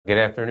Good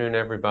afternoon,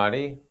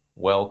 everybody.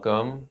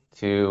 Welcome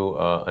to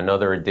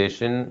another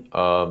edition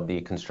of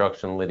the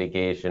Construction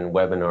Litigation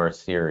webinar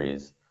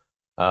series.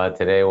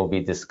 Today we'll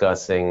be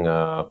discussing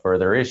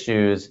further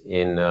issues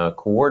in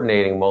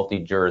coordinating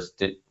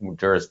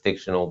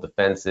multi-jurisdictional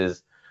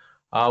defenses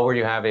where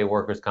you have a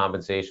workers'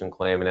 compensation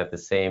claim and at the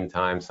same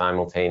time,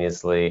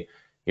 simultaneously,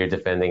 you're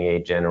defending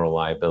a general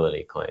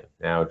liability claim.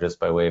 Now, just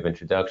by way of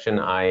introduction,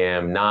 I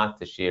am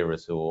not Tashia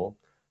Rasul.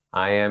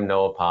 I am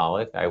Noah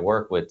Pollack. I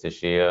work with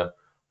Tashia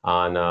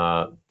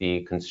on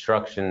the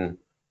construction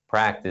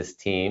practice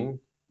team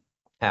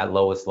at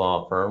Lois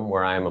Law Firm,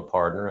 where I am a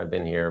partner. I've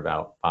been here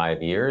about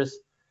 5 years.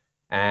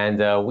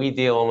 And we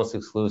deal almost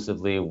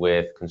exclusively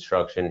with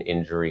construction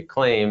injury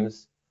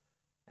claims.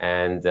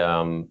 And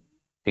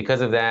because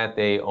of that,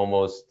 they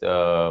almost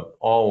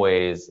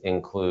always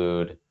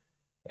include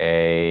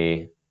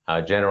a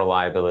general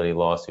liability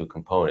lawsuit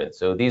component.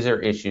 So these are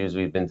issues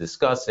we've been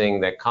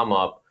discussing that come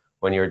up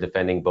when you're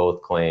defending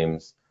both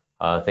claims,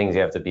 things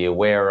you have to be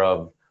aware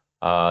of,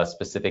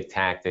 specific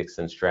tactics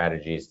and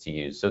strategies to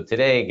use. So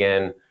today,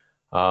 again,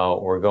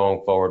 we're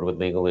going forward with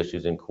legal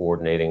issues in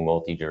coordinating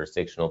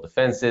multi-jurisdictional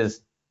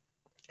defenses.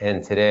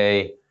 And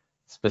today,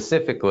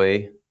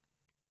 specifically,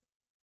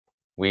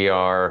 we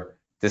are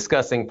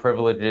discussing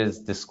privileges,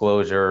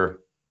 disclosure,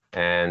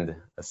 and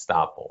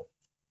estoppel.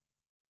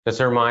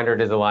 Just a reminder,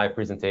 it is a live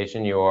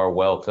presentation. You are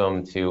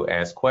welcome to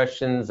ask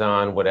questions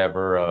on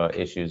whatever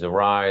issues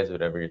arise,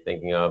 whatever you're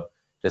thinking of.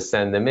 Just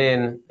send them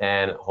in,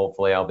 and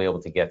hopefully I'll be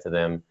able to get to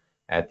them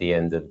at the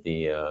end of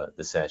the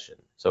session.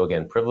 So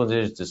again,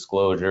 privileges,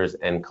 disclosures,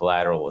 and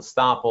collateral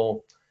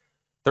estoppel.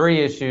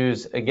 3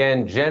 issues.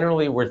 Again,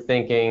 generally we're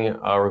thinking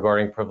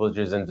regarding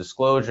privileges and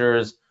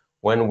disclosures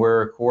when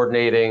we're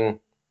coordinating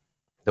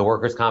the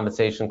workers'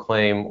 compensation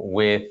claim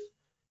with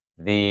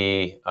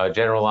the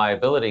general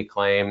liability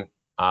claim.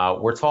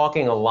 We're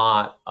talking a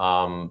lot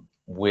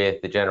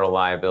with the general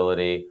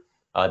liability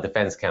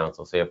defense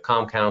counsel. So you have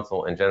comm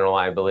counsel and general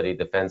liability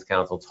defense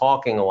counsel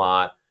talking a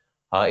lot,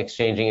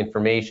 exchanging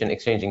information,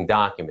 exchanging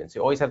documents.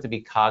 You always have to be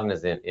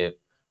cognizant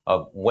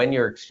of when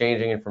you're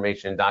exchanging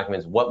information and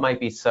documents, what might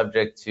be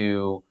subject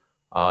to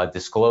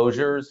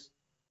disclosures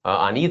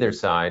on either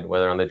side,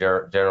 whether on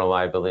the general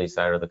liability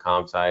side or the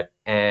comm side,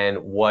 and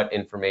what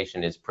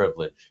information is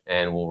privileged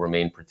and will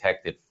remain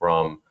protected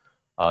from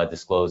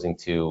disclosing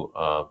to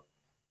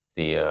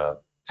the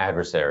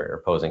adversary or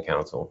opposing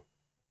counsel.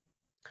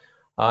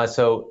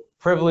 So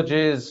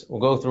privileges,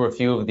 we'll go through a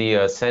few of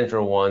the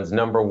central ones.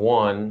 Number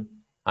 1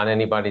 on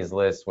anybody's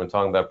list when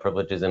talking about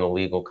privileges in a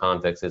legal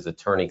context is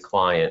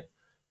attorney-client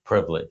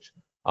privilege.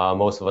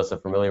 Most of us are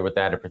familiar with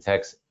that. It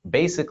protects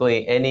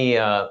basically any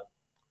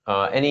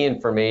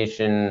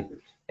information,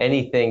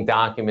 anything,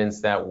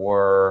 documents that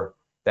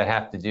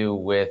have to do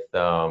with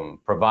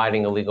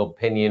providing a legal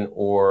opinion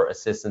or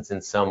assistance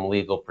in some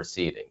legal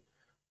proceeding.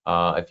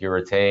 If you're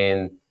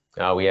retained,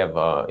 we have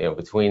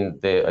between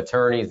the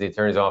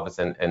attorney's office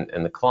and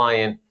the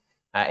client,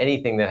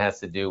 anything that has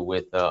to do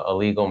with a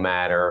legal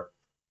matter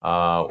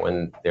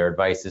when their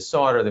advice is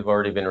sought or they've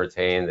already been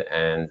retained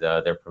and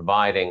they're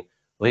providing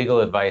legal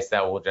advice,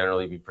 that will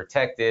generally be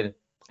protected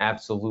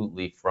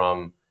absolutely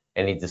from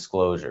any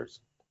disclosures.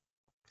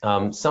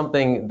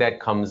 Something that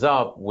comes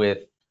up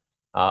with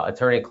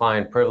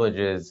attorney-client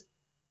privileges,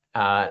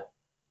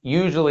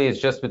 usually it's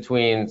just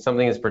between,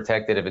 something is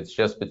protected if it's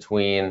just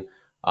between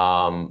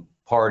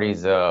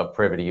parties of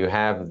privity. You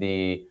have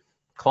the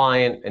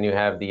client and you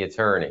have the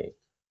attorney.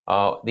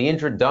 The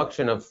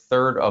introduction of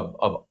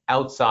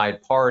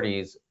outside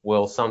parties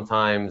will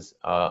sometimes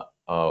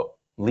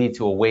lead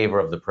to a waiver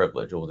of the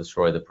privilege. It will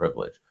destroy the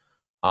privilege.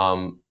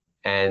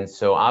 And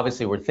so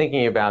obviously we're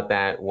thinking about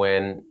that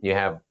when you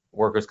have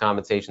workers'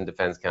 compensation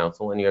defense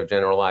counsel and you have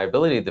general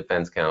liability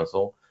defense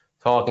counsel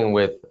talking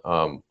with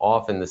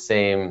often the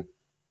same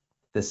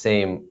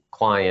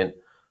client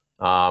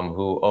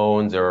who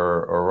owns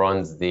or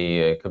runs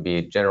it could be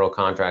a general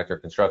contractor,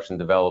 construction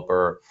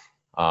developer,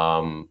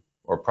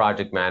 or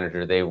project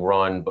manager. They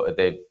run, but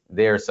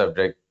they're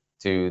subject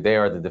to, they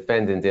are the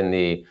defendant in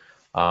the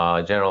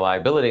general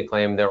liability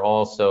claim. They're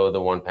also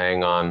the one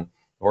paying on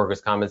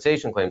workers'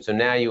 compensation claim. So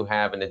now you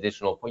have an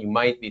additional, you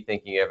might be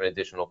thinking you have an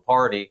additional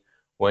party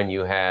when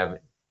you have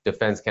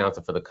defense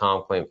counsel for the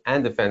comm claim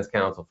and defense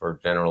counsel for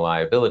general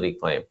liability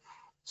claim.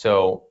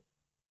 So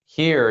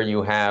here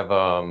you have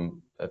a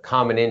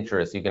common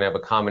interest. You can have a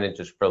common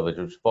interest privilege,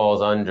 which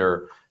falls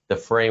under the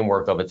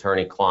framework of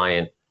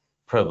attorney-client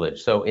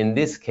privilege. So in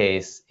this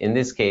case,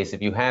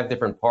 if you have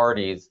different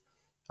parties,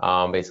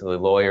 basically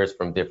lawyers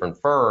from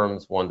different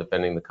firms, one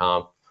defending the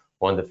comm,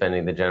 one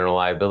defending the general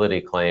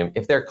liability claim,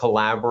 if they're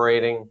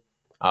collaborating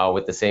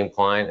with the same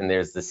client and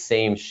there's the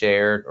same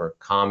shared or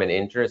common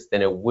interest,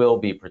 then it will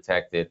be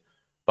protected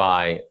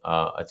by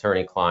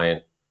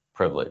attorney-client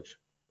privilege.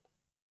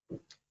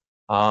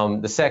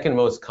 The second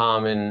most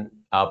common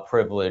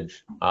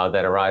privilege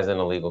that arises in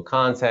a legal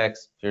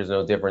context, there's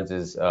no difference,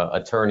 is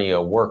attorney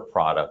or work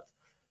product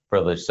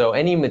privilege. So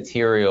any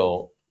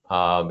material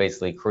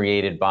basically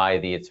created by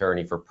the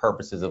attorney for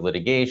purposes of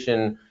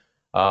litigation,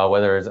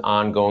 whether it's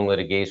ongoing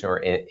litigation or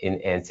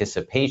in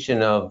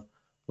anticipation of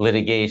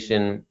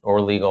litigation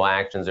or legal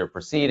actions or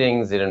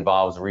proceedings. It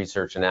involves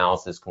research,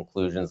 analysis,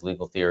 conclusions,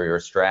 legal theory, or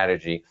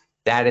strategy.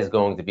 That is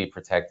going to be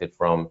protected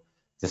from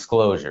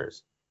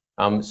disclosures.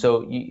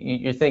 So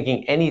you're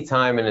thinking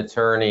anytime an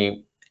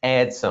attorney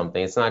adds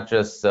something, it's not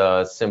just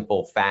a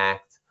simple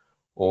fact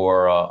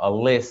or a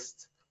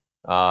list,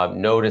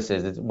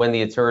 notices. It's when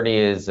the attorney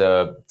is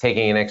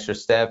taking an extra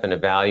step and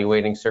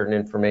evaluating certain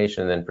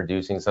information and then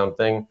producing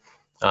something.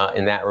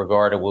 In that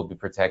regard, it will be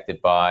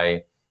protected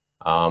by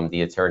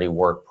the attorney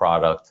work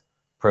product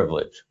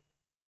privilege.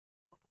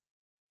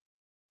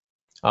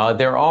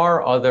 There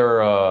are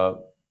other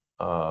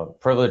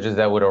privileges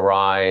that would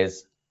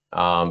arise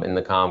in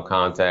the comm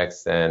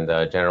context and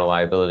general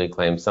liability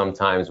claims,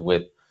 sometimes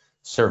with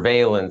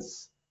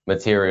surveillance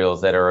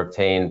materials that are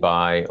obtained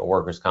by a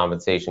workers'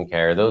 compensation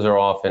carrier. Those are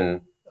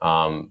often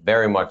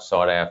very much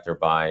sought after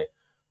by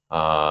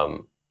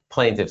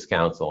plaintiff's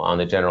counsel on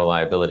the general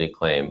liability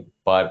claim.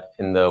 But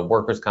in the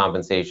workers'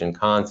 compensation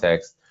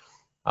context,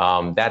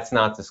 that's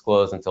not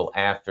disclosed until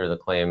after the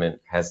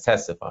claimant has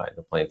testified,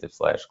 the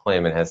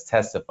plaintiff/claimant has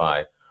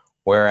testified.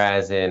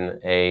 Whereas in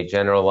a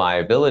general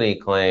liability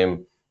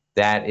claim,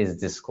 that is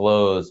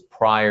disclosed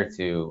prior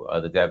to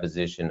the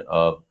deposition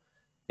of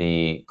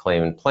the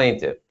claimant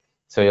plaintiff.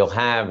 So you'll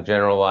have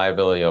general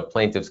liability of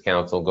plaintiff's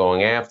counsel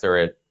going after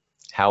it.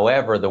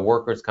 However, the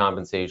Workers'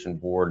 Compensation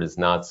Board is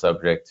not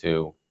subject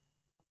to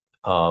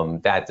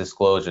that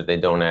disclosure. They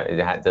don't have,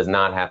 it does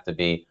not have to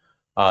be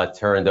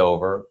turned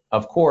over.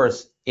 Of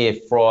course,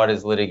 if fraud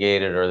is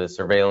litigated or the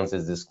surveillance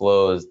is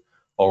disclosed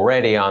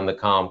already on the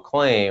comm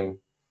claim,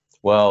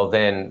 well,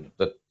 then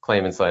the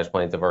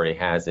claimant/plaintiff already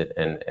has it,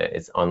 and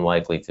it's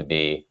unlikely to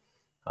be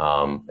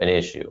an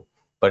issue.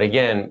 But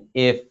again,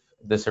 if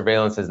the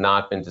surveillance has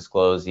not been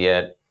disclosed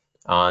yet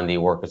on the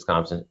workers'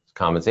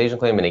 compensation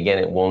claim, and again,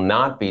 it will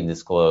not be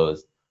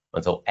disclosed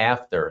until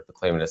after the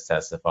claimant has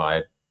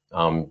testified.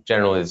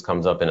 Generally, this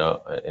comes up in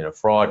a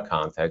fraud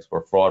context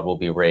where fraud will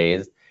be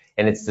raised,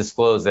 and it's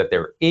disclosed that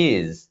there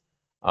is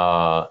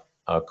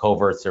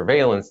covert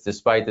surveillance.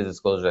 Despite the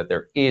disclosure that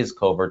there is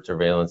covert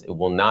surveillance, it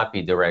will not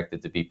be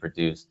directed to be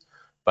produced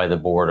by the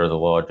board or the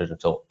law judge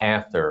until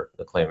after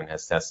the claimant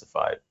has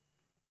testified.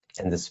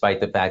 And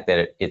despite the fact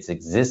that its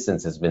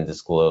existence has been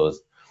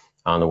disclosed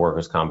on the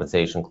workers'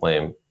 compensation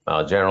claim,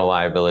 general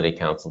liability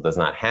counsel does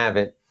not have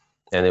it,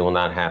 and they will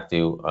not have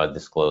to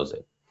disclose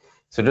it.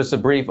 So just a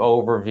brief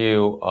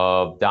overview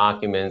of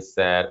documents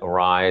that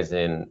arise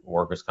in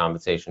workers'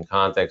 compensation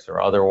context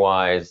or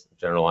otherwise,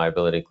 general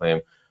liability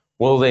claim.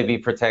 Will they be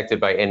protected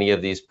by any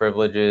of these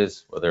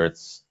privileges, whether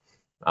it's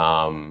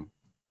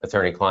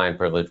attorney-client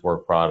privilege,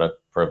 work product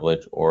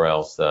privilege, or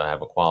else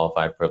have a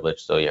qualified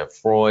privilege? So you have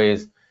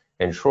Freud's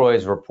and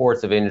Troy's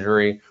reports of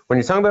injury. When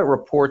you're talking about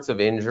reports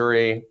of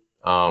injury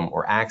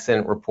or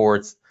accident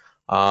reports,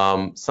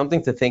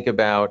 something to think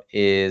about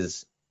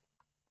is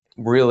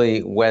really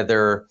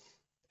whether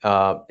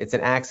it's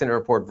an accident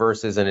report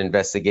versus an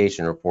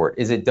investigation report.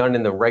 Is it done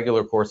in the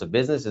regular course of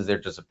business? Is there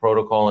just a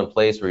protocol in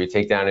place where you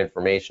take down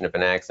information if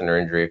an accident or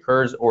injury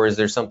occurs, or is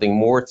there something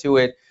more to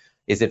it?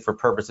 Is it for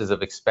purposes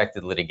of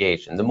expected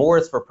litigation? The more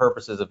it's for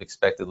purposes of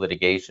expected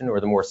litigation, or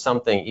the more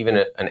something, even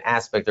an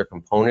aspect or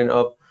component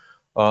of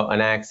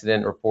an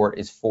accident report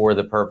is for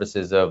the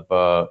purposes of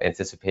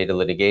anticipated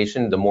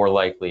litigation, the more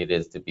likely it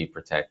is to be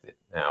protected.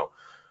 Now,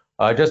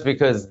 just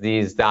because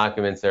these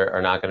documents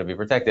are not going to be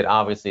protected,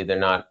 obviously they're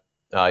not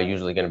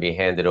usually going to be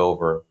handed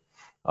over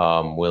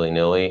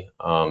willy-nilly.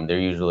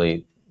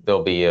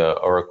 There'll be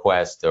a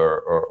request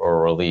or a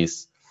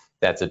release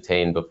that's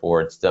obtained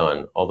before it's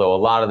done. Although a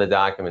lot of the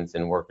documents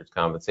in workers'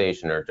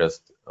 compensation are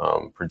just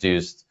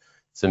produced,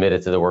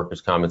 submitted to the workers'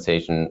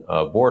 compensation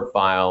board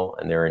file,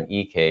 and they're an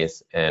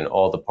e-case, and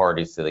all the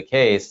parties to the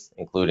case,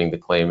 including the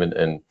claimant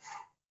and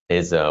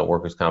his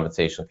workers'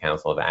 compensation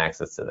counsel, have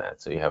access to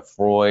that. So you have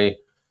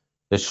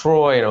the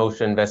Troy and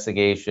OSHA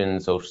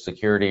investigation, Social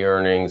Security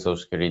earnings, Social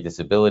Security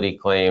disability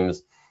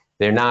claims.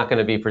 They're not going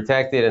to be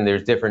protected, and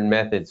there's different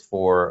methods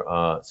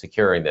for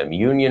securing them.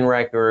 Union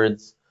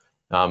records,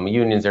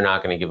 unions are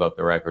not going to give up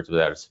the records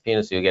without a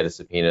subpoena, so you'll get a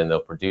subpoena and they'll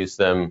produce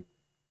them.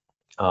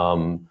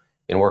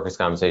 In workers'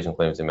 compensation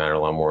claims, they matter a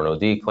lot more in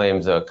OD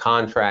claims.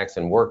 Contracts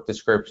and work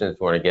descriptions, if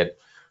you want to get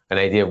an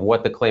idea of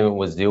what the claimant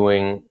was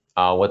doing,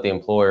 what the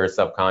employer or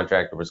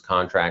subcontractor was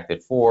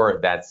contracted for,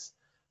 that's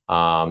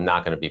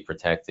not going to be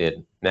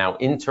protected. Now,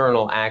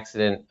 internal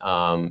accident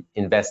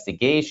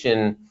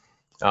investigation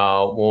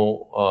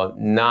will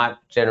not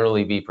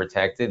generally be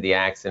protected, the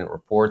accident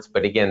reports,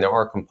 but again, there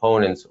are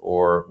components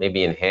or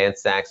maybe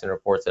enhanced accident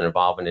reports that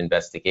involve an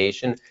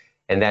investigation,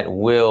 and that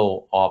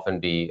will often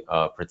be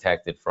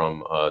protected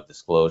from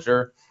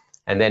disclosure.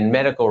 And then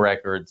medical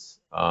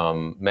records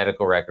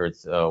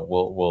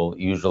will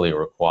usually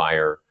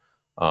require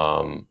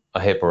a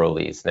HIPAA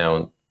release.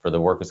 Now, for the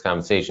workers'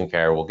 compensation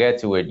carrier, we'll get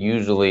to it.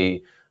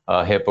 Usually,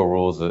 HIPAA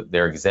rules,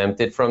 they're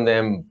exempted from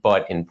them,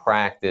 but in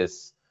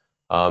practice,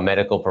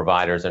 medical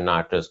providers are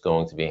not just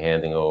going to be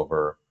handing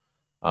over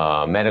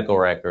medical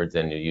records,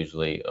 and you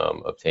usually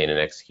obtain an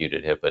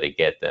executed HIPAA to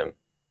get them.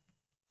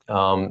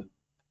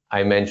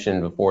 I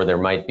mentioned before there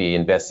might be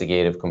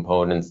investigative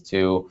components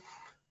to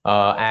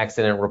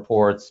accident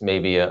reports,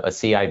 maybe a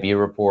CIB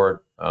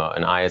report,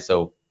 an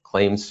ISO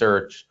claim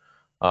search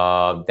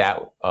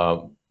that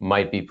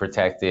might be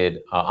protected,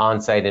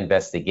 on-site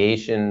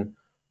investigation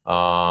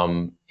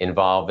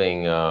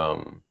involving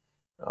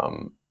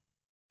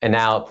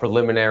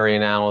preliminary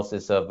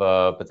analysis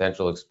of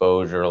potential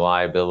exposure,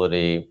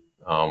 liability,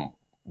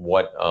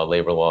 what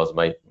labor laws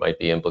might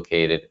be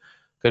implicated,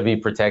 could be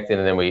protected.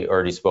 And then we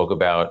already spoke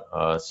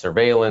about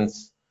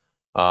surveillance,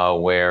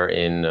 where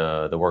in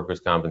the workers'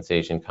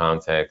 compensation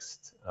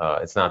context,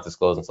 it's not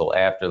disclosed until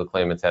after the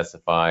claimant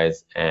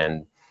testifies,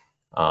 and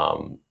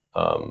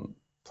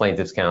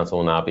plaintiff's counsel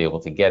will not be able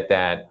to get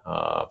that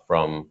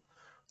from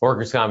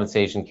workers'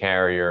 compensation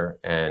carrier.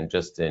 And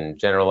just in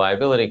general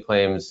liability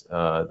claims,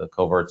 the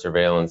covert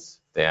surveillance,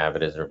 the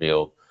habit is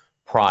revealed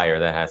prior,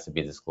 that has to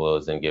be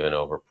disclosed and given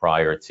over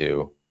prior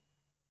to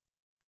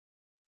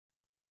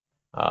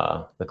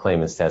the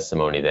claimant's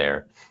testimony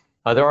there.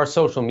 There are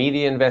social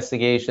media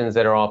investigations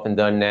that are often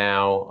done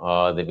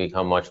now. They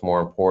become much more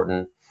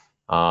important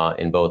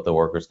in both the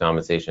workers'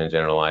 compensation and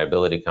general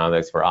liability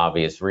context for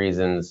obvious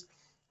reasons,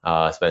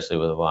 especially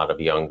with a lot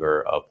of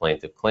younger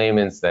plaintiff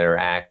claimants that are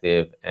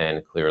active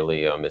and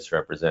clearly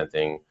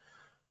misrepresenting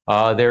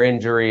their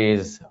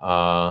injuries,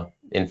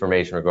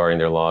 information regarding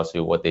their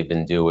lawsuit, what they've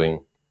been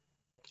doing.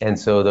 And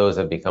so those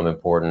have become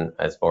important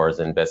as far as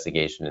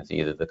investigation into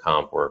either the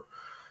comp or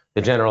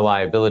the general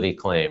liability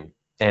claim.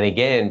 And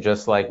again,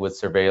 just like with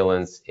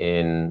surveillance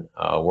in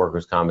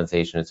workers'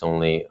 compensation, it's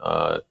only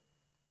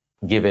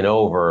given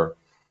over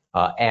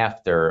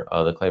after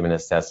the claimant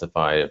has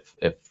testified,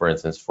 if, for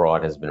instance,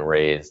 fraud has been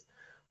raised,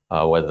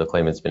 whether the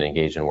claimant's been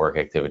engaged in work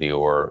activity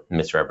or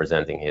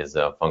misrepresenting his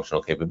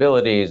functional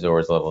capabilities or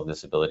his level of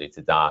disability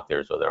to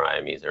doctors, whether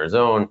IMEs or his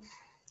own.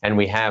 And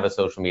we have a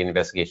social media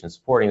investigation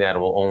supporting that. It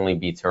will only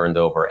be turned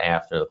over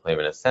after the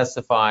claimant has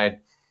testified,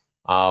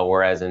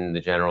 whereas in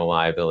the general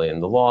liability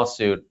and the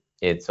lawsuit,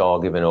 it's all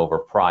given over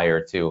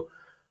prior to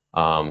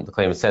the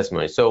claimant's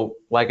testimony. So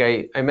like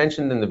I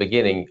mentioned in the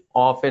beginning,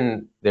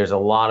 often there's a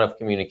lot of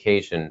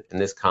communication in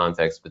this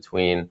context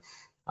between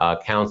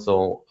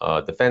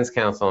defense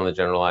counsel on the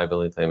general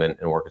liability claim and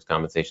workers'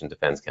 compensation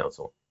defense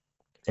counsel.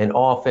 And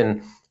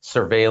often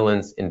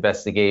surveillance,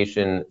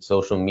 investigation,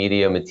 social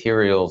media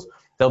materials,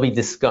 they'll be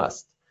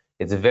discussed.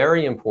 It's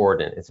very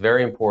important. It's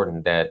very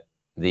important that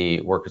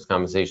the workers'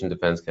 compensation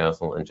defense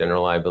counsel and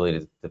general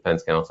liability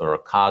defense counsel are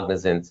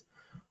cognizant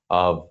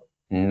of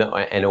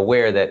and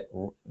aware that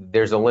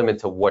there's a limit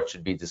to what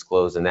should be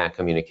disclosed in that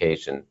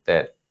communication,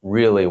 that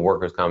really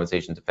workers'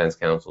 compensation defense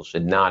counsel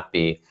should not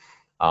be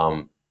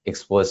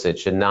explicit,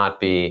 should not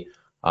be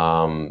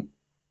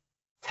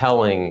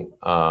telling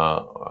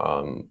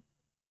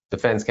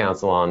defense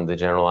counsel on the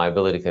general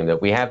liability claim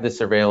that we have this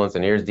surveillance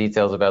and here's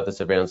details about the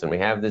surveillance and we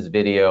have this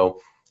video,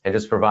 and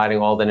just providing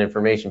all that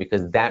information,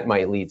 because that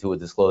might lead to a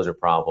disclosure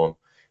problem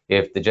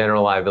if the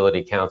general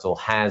liability counsel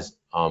has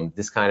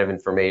this kind of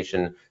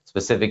information,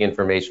 specific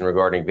information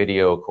regarding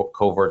video,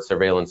 covert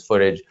surveillance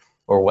footage,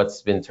 or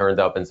what's been turned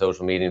up in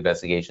social media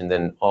investigation.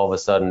 Then all of a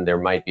sudden there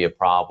might be a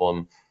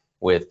problem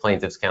with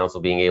plaintiff's counsel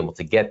being able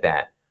to get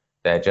that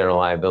general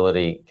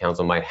liability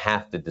counsel might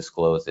have to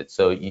disclose it.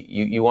 So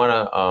you want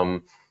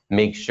to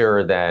make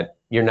sure that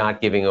you're not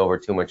giving over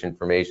too much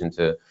information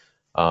to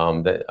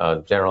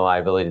the general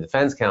liability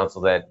defense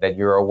counsel, that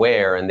you're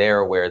aware and they're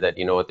aware that,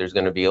 you know what, there's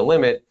going to be a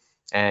limit,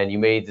 and you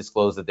may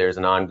disclose that there's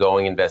an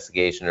ongoing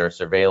investigation or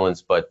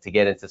surveillance, but to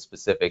get into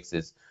specifics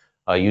is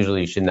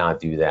usually you should not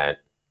do that,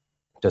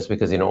 just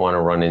because you don't want to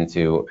run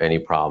into any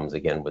problems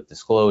again with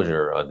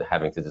disclosure,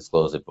 having to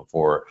disclose it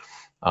before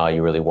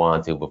you really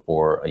want to,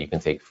 before you can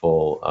take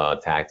full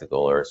tactical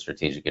or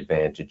strategic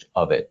advantage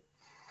of it.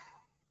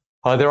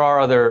 There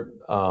are other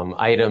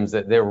items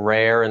that they're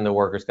rare in the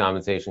workers'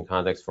 compensation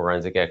context,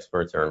 forensic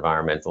experts or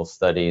environmental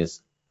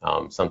studies.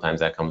 Sometimes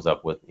that comes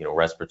up with, you know,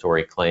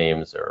 respiratory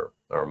claims or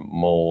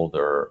mold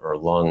or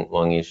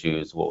lung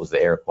issues. What was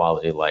the air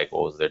quality like?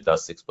 What was their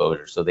dust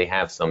exposure? So they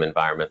have some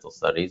environmental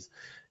studies.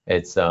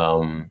 It's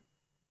and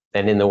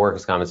in the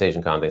workers'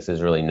 compensation context,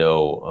 there's really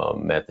no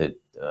method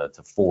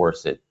to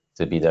force it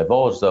to be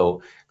divulged.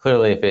 So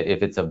clearly,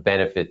 if it's a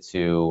benefit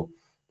to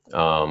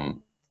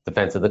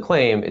defense of the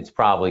claim, it's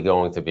probably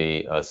going to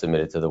be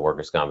submitted to the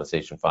workers'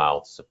 compensation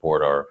file to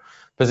support our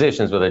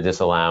positions, whether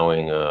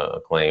disallowing a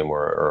claim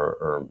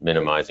or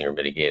minimizing or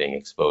mitigating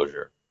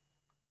exposure.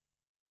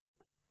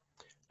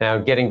 Now,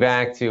 getting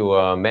back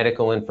to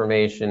medical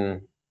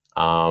information,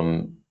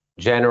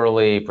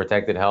 generally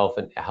protected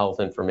health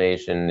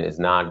information is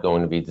not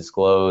going to be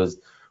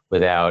disclosed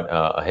without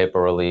a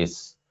HIPAA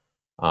release.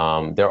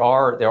 There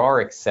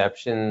are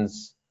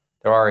exceptions.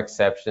 There are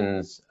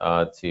exceptions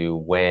to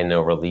when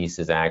a release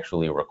is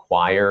actually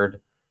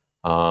required,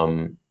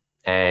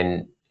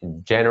 and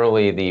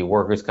generally the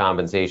workers'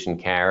 compensation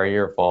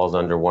carrier falls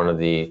under one of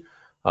the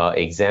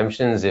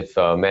exemptions if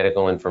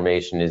medical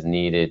information is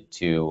needed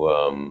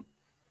to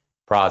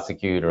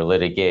prosecute or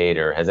litigate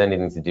or has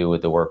anything to do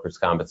with the workers'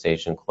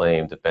 compensation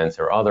claim, defense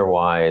or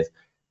otherwise,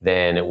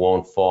 then it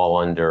won't fall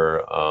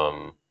under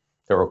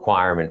the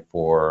requirement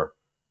for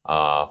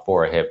a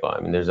HIPAA. I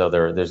mean, there's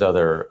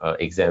other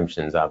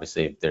exemptions.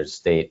 Obviously, if there's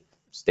state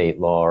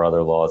law or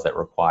other laws that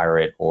require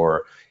it,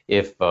 or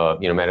if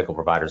medical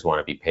providers want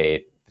to be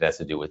paid, if it has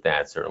to do with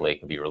that, certainly it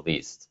can be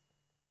released.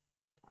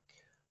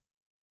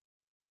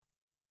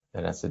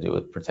 That has to do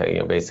with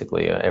protecting,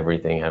 basically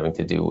everything having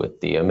to do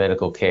with the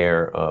medical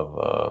care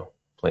of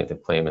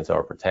plaintiff claimants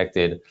are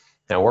protected.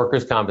 Now,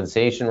 workers'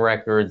 compensation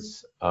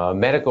records,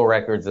 medical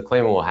records, the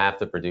claimant will have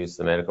to produce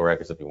the medical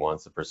records if he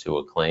wants to pursue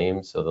a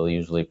claim. So they'll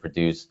usually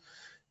produce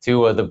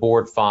to the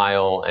board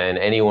file, and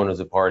anyone who's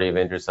a party of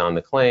interest on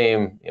the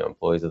claim,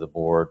 employees of the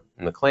board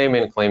and the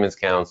claimant, claimant's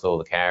counsel,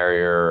 the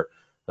carrier,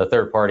 the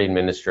third-party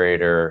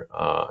administrator,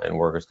 and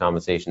workers'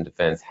 compensation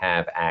defense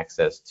have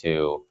access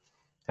to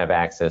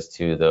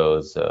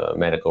those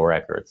medical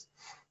records.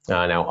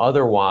 Now,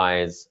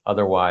 otherwise,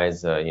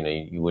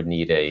 you would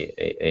need a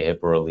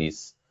HIPAA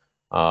release,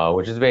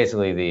 which is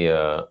basically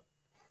the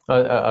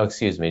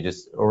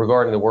just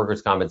regarding the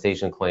workers'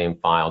 compensation claim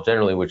file,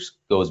 generally, which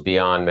goes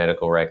beyond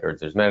medical records.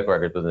 There's medical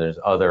records, but then there's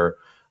other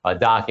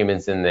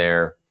documents in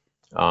there.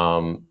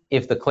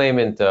 If the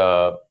claimant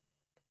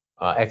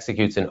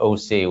executes an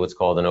OC, what's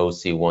called an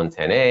OC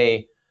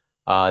 110A,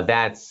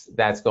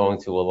 that's going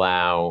to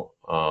allow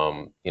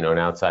an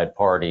outside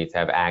party to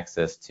have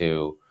access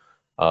to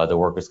the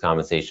workers'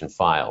 compensation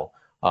file.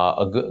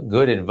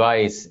 Good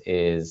advice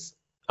is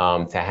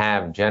to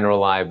have general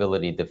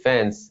liability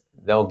defense.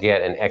 They'll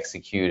get an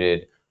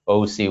executed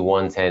OC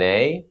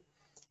 110A,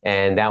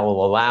 and that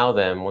will allow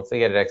them, once they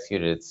get it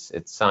executed,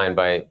 it's signed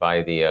by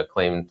the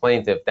claimant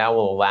plaintiff, that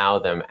will allow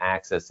them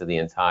access to the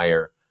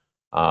entire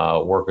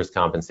workers'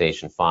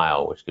 compensation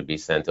file, which could be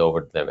sent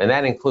over to them. And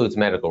that includes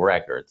medical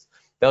records.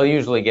 They'll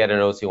usually get an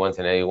OC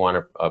 110A. You want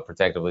to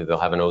protectively, they'll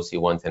have an OC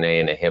 110A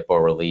and a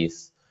HIPAA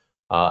release,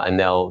 and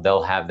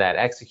they'll have that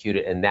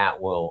executed, and that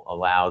will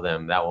allow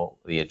them,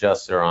 the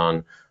adjuster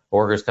on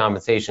workers'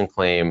 compensation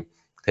claim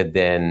could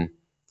then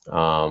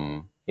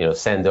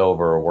send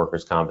over a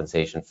workers'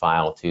 compensation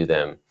file to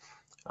them.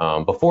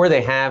 Before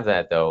they have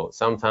that, though,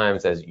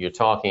 sometimes, as you're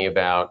talking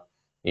about,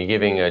 you're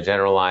giving a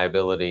general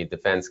liability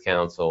defense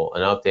counsel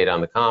an update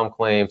on the comm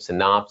claim,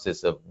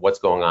 synopsis of what's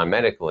going on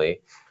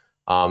medically,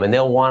 and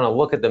they'll want to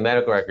look at the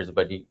medical records,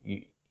 but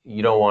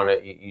you don't want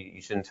to,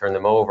 you shouldn't turn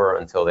them over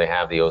until they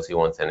have the OC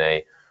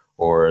 110A,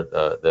 or if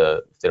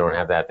they don't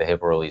have that, the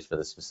HIPAA release for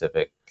the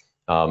specific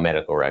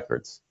medical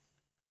records.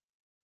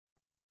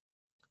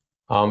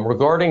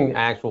 Regarding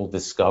actual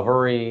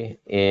discovery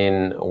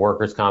in a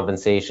workers'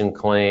 compensation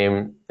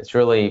claim, it's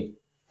really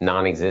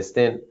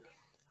non-existent.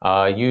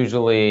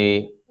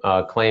 Usually,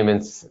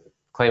 claimants'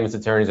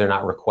 attorneys are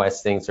not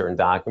requesting certain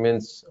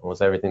documents.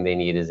 Almost everything they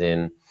need is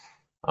in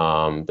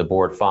the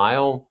board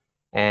file.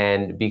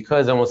 And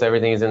because almost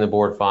everything is in the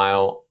board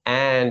file,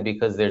 and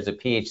because there's a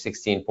PH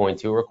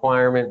 16.2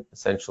 requirement,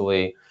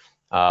 essentially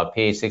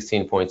PH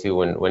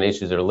 16.2, when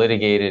issues are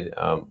litigated,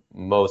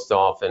 most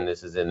often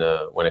this is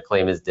when a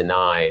claim is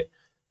denied,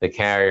 the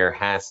carrier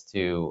has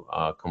to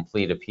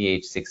complete a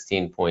PH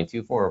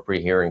 16.2 form, a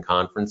pre-hearing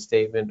conference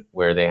statement,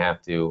 where they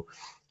have to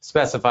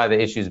specify the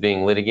issues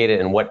being litigated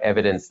and what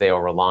evidence they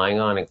are relying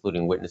on,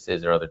 including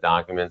witnesses or other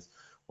documents,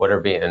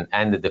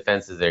 and the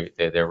defenses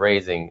they're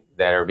raising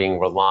that are being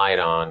relied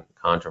on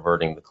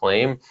controverting the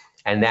claim,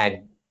 and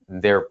that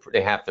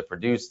they have to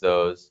produce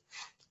those.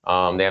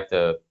 They have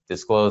to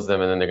disclose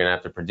them, and then they're going to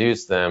have to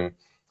produce them.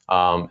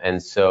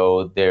 And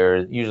so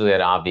usually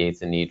that obviates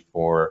the need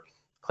for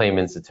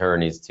claimants'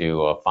 attorneys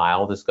to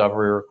file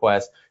discovery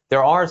requests.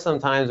 There are some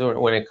times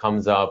when it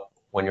comes up,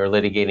 when you're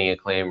litigating a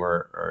claim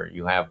or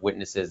you have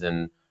witnesses,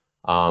 and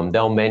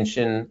they'll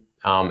mention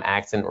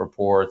accident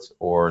reports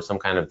or some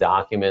kind of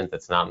document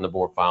that's not in the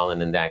board file,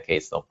 and in that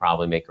case, they'll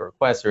probably make a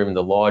request, or even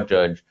the law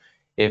judge,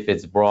 if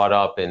it's brought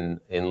up in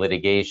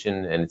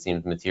litigation and it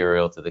seems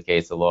material to the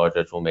case, the law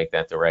judge will make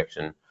that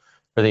direction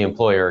for the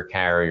employer or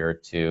carrier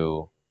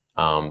to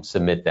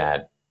submit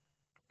that.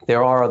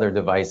 There are other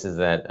devices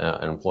that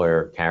an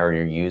employer or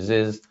carrier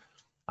uses.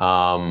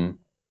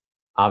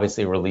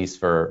 Obviously, release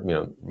for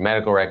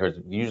medical records,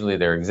 usually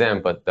they're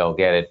exempt, but they'll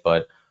get it.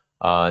 But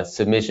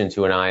submission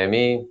to an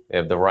IME, they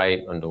have the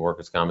right under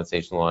workers'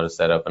 compensation law to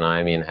set up an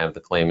IME and have the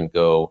claimant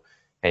go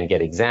and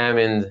get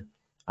examined.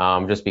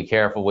 Just be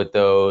careful with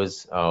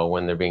those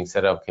when they're being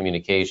set up.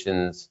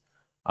 Communications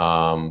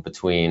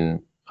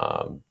between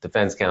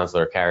defense counsel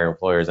or carrier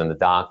employers and the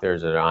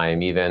doctors or the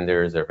IME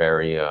vendors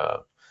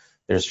are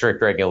there's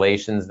strict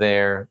regulations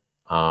there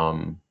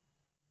to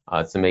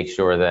make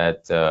sure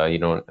that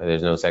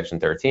there's no Section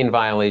 13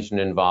 violation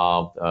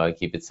involved.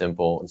 Keep it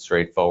simple and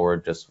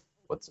straightforward, just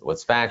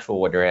what's factual,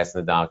 what you're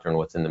asking the doctor, and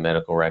what's in the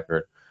medical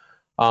record.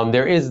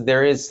 There is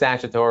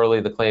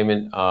statutorily, the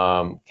claimant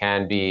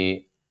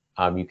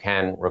you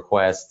can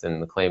request,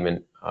 and the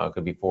claimant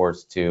could be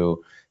forced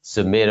to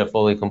submit a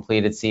fully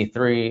completed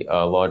C3.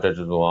 Law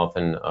judges will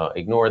often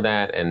ignore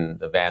that, and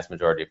the vast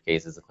majority of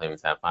cases, the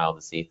claimants have filed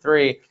a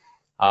C3.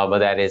 but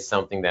that is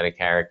something that a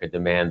carrier could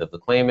demand of the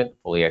claimant,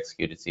 fully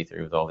executed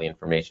C3 with all the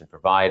information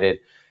provided.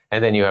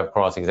 And then you have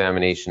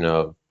cross-examination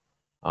of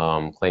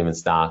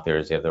claimant's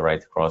doctors. You have the right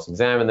to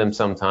cross-examine them.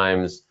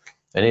 Sometimes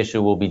an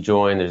issue will be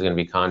joined. There's going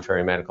to be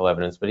contrary medical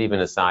evidence, but even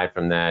aside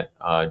from that,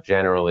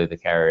 generally the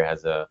carrier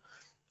has a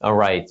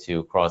right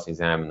to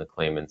cross-examine the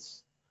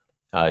claimant's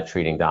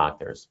treating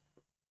doctors.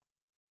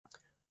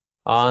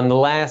 The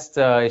last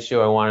issue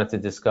I wanted to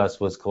discuss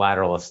was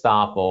collateral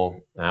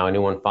estoppel. Now,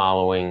 anyone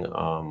following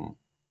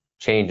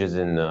changes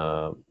in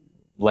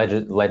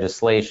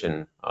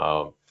legislation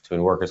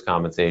between workers'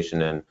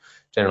 compensation and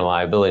general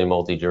liability,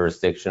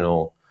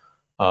 multi-jurisdictional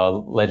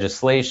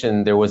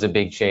legislation, there was a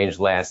big change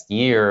last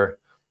year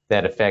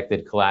that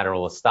affected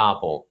collateral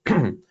estoppel.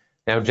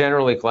 Now,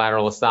 generally,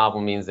 collateral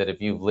estoppel means that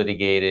if you've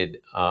litigated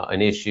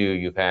an issue,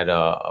 you've had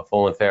a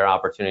full and fair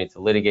opportunity to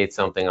litigate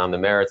something on the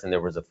merits, and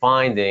there was a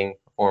finding,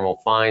 a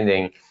formal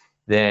finding,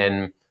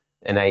 then,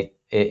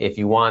 if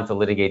you want to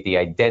litigate the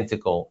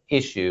identical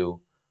issue,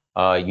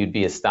 you'd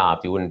be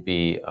estopped. You wouldn't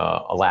be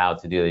allowed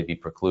to do it. You'd be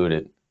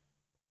precluded.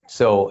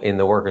 So in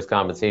the workers'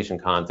 compensation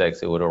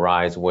context, it would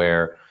arise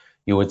where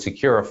you would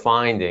secure a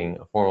finding,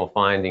 a formal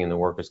finding in the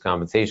workers'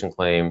 compensation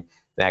claim.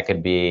 That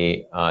could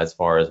be as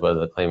far as whether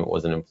the claimant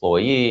was an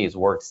employee, his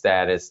work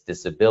status,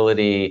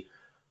 disability,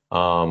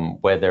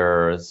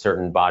 whether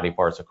certain body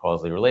parts are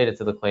causally related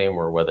to the claim,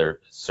 or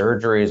whether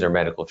surgeries or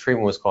medical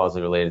treatment was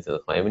causally related to the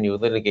claim. And you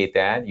would litigate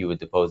that. You would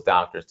depose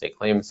doctors, take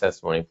claimant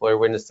testimony, employer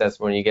witness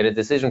testimony. You get a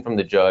decision from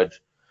the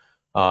judge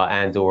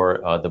and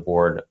or the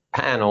board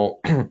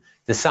panel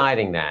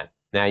deciding that.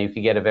 Now, you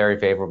could get a very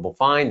favorable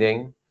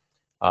finding,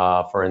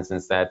 for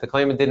instance, that the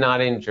claimant did not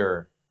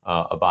injure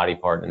a body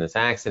part in this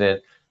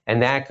accident,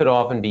 and that could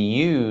often be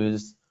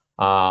used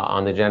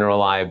on the general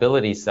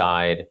liability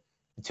side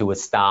to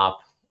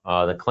stop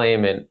the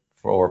claimant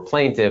or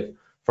plaintiff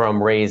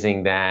from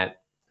raising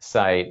that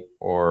site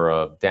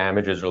or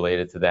damages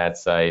related to that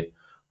site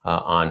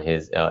on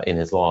his in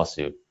his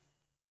lawsuit.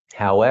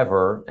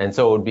 However, and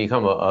so it would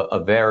become a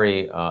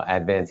very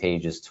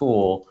advantageous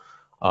tool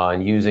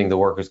in using the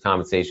workers'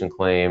 compensation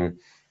claim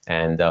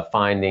and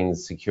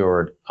findings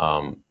secured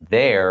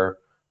there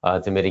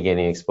to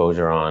mitigating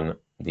exposure on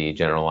the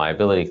general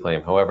liability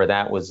claim. However,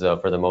 that was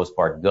for the most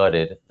part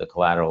gutted, the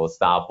collateral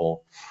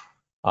estoppel,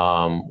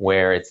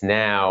 where it's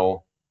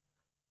now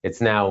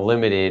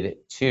limited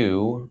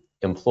to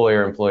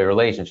employer-employee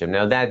relationship.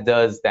 Now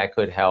that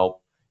could help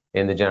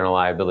in the general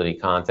liability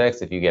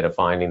context if you get a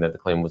finding that the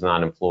claimant was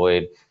not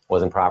employed,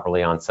 wasn't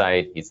properly on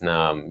site, he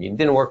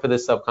didn't work for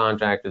this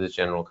subcontractor, this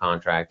general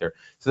contractor.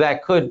 So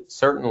that could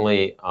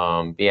certainly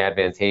be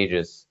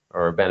advantageous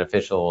or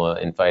beneficial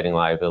in fighting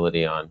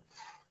liability on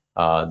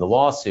the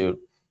lawsuit,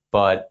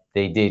 but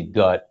they did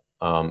gut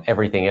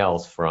everything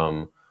else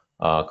from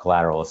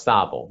collateral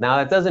estoppel. Now,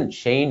 that doesn't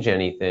change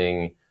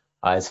anything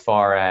as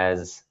far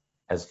as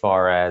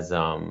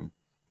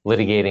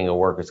litigating a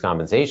workers'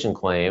 compensation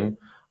claim,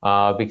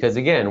 because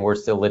again, we're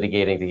still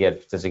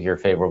litigating to secure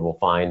favorable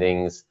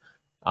findings,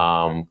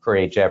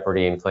 create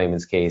jeopardy in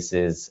claimants'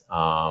 cases,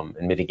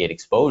 and mitigate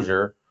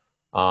exposure.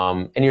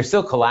 And you're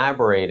still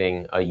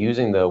collaborating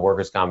using the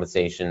workers'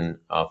 compensation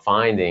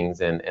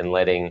findings and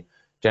letting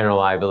general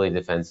liability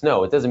defense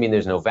know. It doesn't mean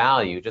there's no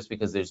value. Just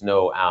because there's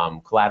no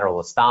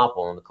collateral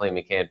estoppel and the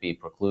claimant can't be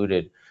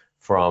precluded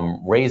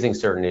from raising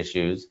certain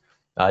issues,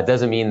 it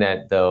doesn't mean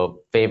that the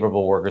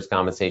favorable workers'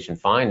 compensation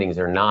findings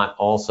are not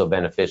also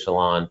beneficial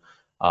on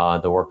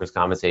the workers'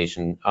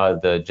 compensation,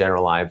 the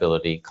general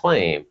liability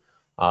claim,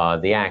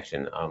 the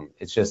action.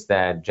 It's just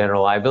that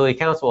general liability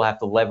counsel will have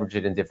to leverage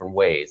it in different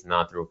ways,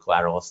 not through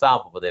collateral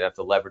estoppel, but they'd have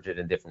to leverage it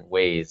in different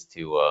ways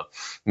to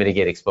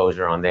mitigate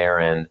exposure on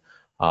their end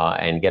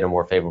and get a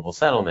more favorable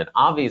settlement.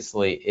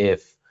 Obviously,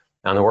 if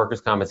on the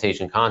workers'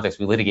 compensation context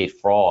we litigate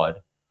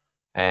fraud,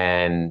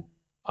 and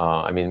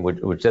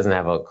which doesn't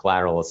have a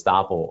collateral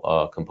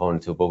estoppel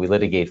component to it, but we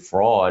litigate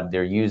fraud,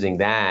 they're using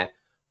that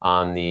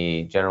on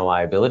the general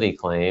liability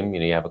claim.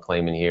 You have a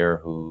claimant here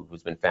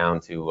who's been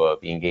found to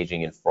be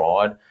engaging in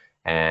fraud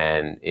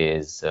and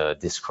is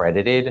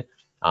discredited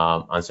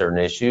on certain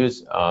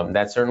issues.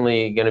 That's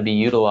certainly going to be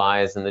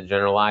utilized in the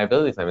general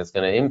liability claim. It's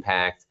going to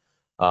impact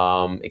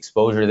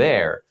exposure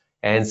there.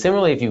 And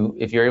similarly,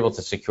 if you're able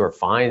to secure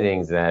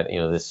findings that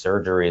this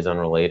surgery is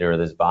unrelated or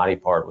this body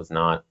part was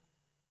not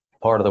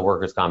part of the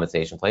workers'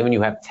 compensation claim, and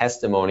you have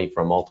testimony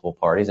from multiple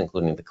parties,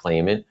 including the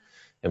claimant,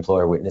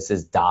 employer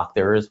witnesses,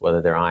 doctors,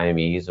 whether they're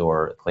IMEs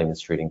or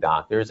claimants treating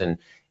doctors, and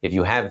if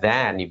you have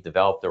that and you've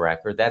developed the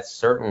record, that's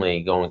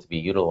certainly going to be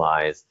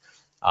utilized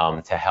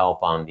to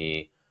help on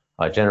the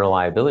general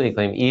liability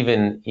claim,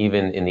 even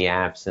in the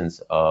absence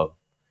of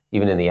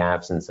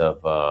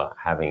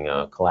having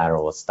a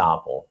collateral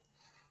estoppel.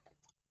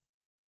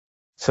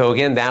 So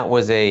again, that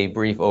was a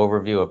brief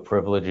overview of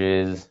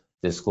privileges,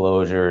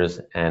 disclosures,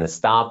 and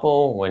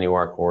estoppel when you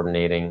are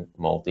coordinating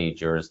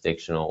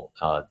multi-jurisdictional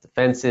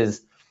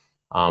defenses.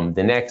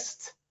 The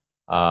next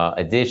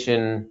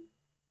edition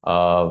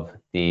of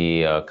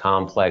the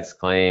complex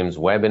claims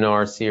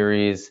webinar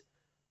series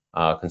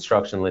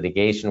construction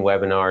litigation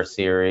webinar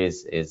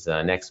series is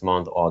next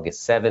month,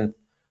 August 7th,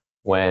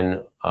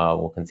 when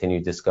we'll continue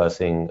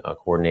discussing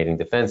coordinating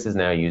defenses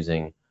now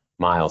using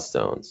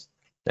milestones.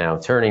 Now,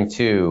 turning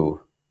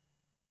to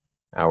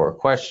our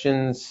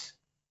questions.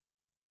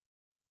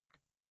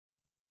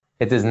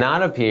 It does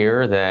not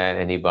appear that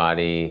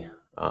anybody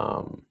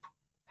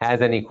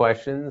has any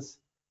questions.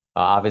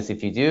 Obviously,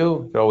 if you do,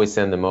 you can always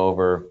send them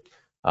over,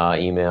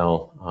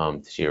 email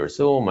to Shia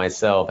Rasul,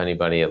 myself,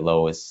 anybody at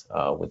Lois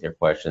with your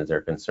questions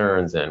or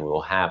concerns, and we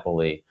will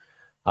happily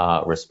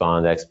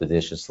respond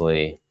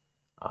expeditiously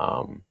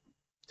to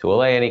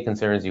allay any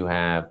concerns you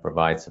have,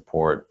 provide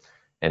support,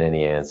 and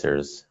any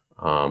answers.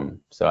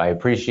 So I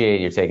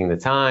appreciate you taking the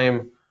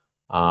time.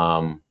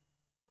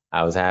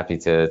 I was happy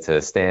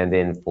to stand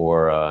in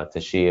for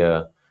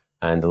Shia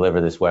and deliver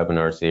this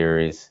webinar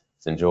series.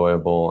 It's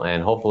enjoyable,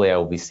 and hopefully I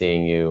will be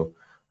seeing you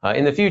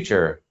in the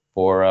future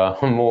for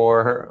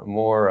more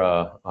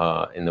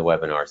in the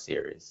webinar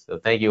series. So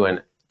thank you,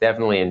 and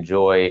definitely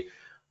enjoy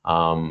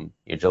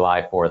your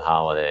July 4th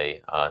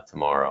holiday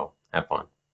tomorrow. Have fun.